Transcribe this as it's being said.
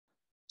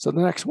So the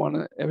next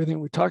one, everything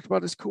we talked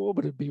about is cool,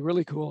 but it'd be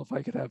really cool if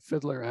I could have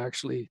Fiddler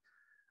actually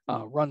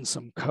run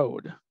some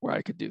code where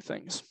I could do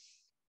things.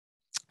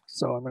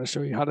 So I'm going to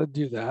show you how to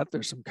do that.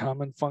 There's some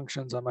common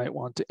functions I might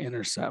want to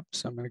intercept.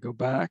 So I'm going to go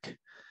back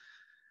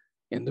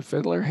into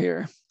Fiddler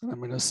here, and I'm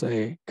going to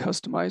say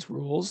customize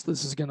rules.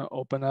 This is going to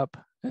open up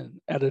an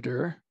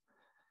editor.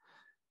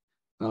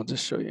 I'll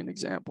just show you an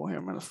example here.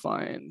 I'm going to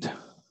find,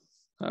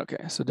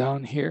 okay, so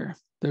down here,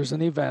 there's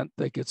an event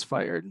that gets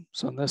fired.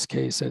 So in this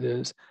case, it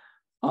is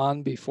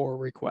on before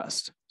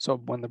request. So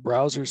when the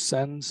browser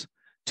sends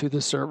to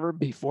the server,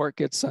 before it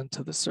gets sent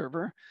to the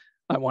server,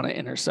 I want to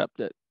intercept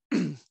it.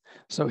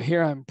 So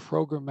here I'm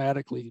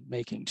programmatically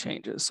making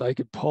changes. So I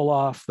could pull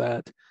off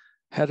that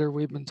header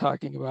we've been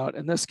talking about.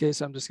 In this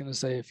case, I'm just going to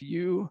say if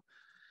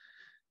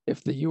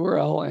the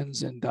URL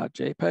ends in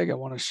 .jpeg, I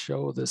want to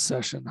show the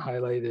session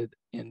highlighted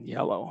in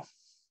yellow.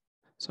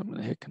 So I'm going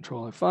to hit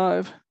Control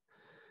F5.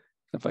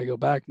 If I go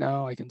back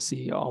now, I can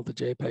see all the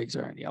JPEGs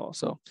are in yellow.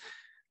 So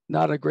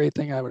not a great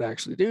thing I would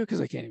actually do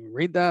because I can't even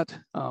read that.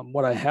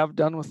 What I have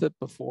done with it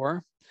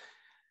before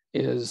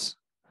is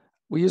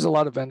we use a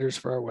lot of vendors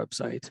for our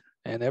website,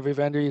 and every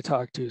vendor you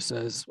talk to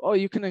says, oh,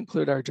 you can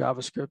include our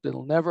JavaScript.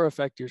 It'll never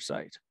affect your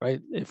site,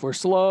 right? If we're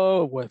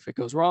slow, if it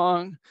goes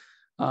wrong,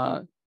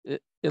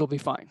 it'll be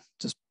fine.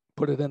 Just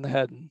put it in the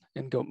head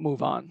and go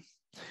move on.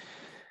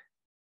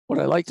 What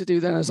I like to do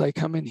then is I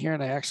come in here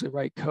and I actually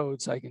write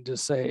code so I can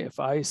just say if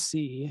I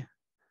see,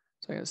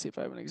 so I gotta see if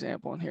I have an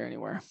example in here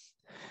anywhere.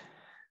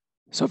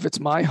 So if it's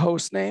my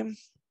host name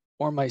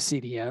or my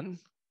CDN,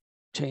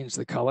 change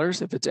the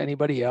colors. If it's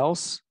anybody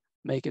else,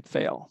 make it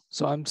fail.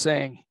 So I'm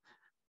saying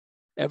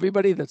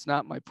everybody that's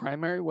not my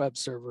primary web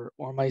server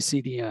or my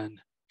CDN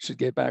should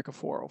get back a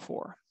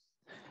 404.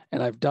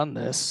 And I've done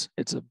this.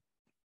 It's a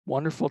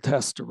wonderful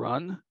test to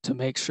run to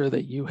make sure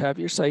that you have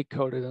your site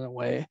coded in a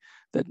way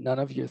that none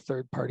of your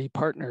third-party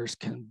partners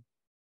can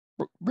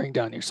bring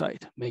down your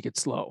site, make it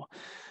slow.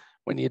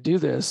 When you do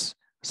this,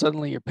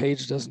 suddenly your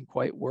page doesn't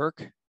quite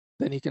work.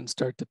 Then you can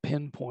start to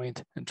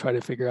pinpoint and try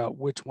to figure out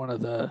which one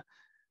of the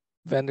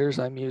vendors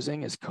I'm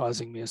using is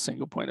causing me a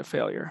single point of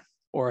failure.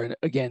 Or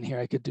again, here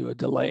I could do a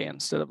delay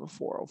instead of a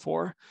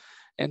 404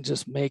 and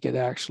just make it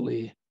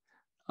actually,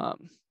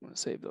 I'm going to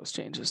save those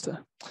changes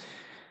to.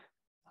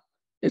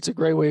 It's a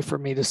great way for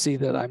me to see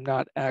that I'm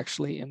not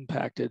actually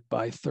impacted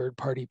by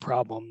third-party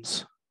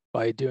problems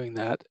by doing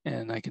that,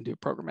 and I can do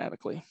it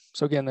programmatically.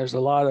 So again, there's a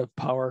lot of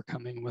power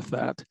coming with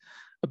that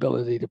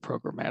ability to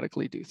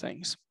programmatically do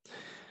things.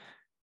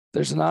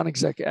 There's a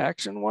non-exec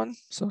action one,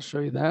 so I'll show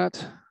you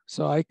that.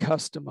 So I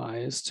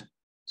customized,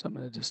 so I'm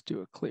going to just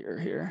do a clear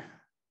here.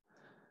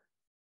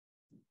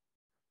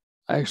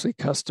 I actually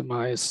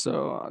customized,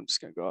 so I'm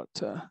just going to go out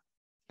to,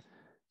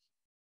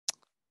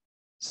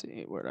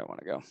 see, where do I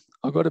want to go?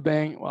 I'll go to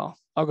Bang. Well,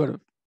 I'll go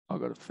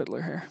to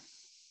Fiddler here.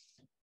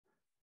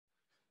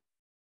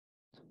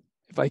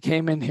 If I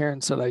came in here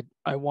and said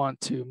I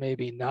want to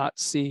maybe not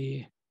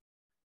see,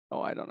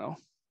 oh, I don't know.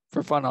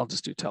 For fun, I'll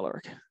just do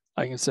Telerik.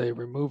 I can say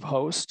remove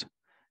host,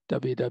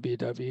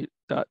 www.telerik.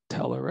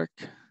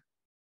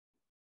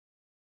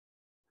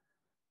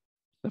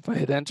 If I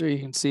hit enter, you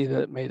can see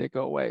that it made it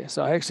go away.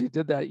 So I actually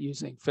did that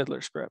using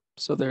Fiddler Script.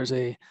 So there's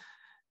a,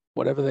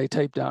 whatever they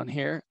type down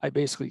here, I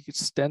basically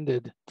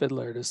extended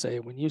Fiddler to say,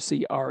 when you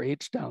see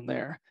RH down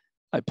there,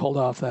 I pulled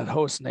off that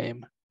host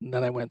name, and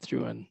then I went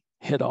through and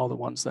hit all the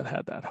ones that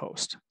had that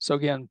host. So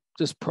again,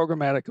 just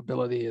programmatic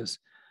ability is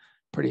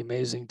pretty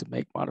amazing to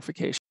make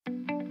modifications.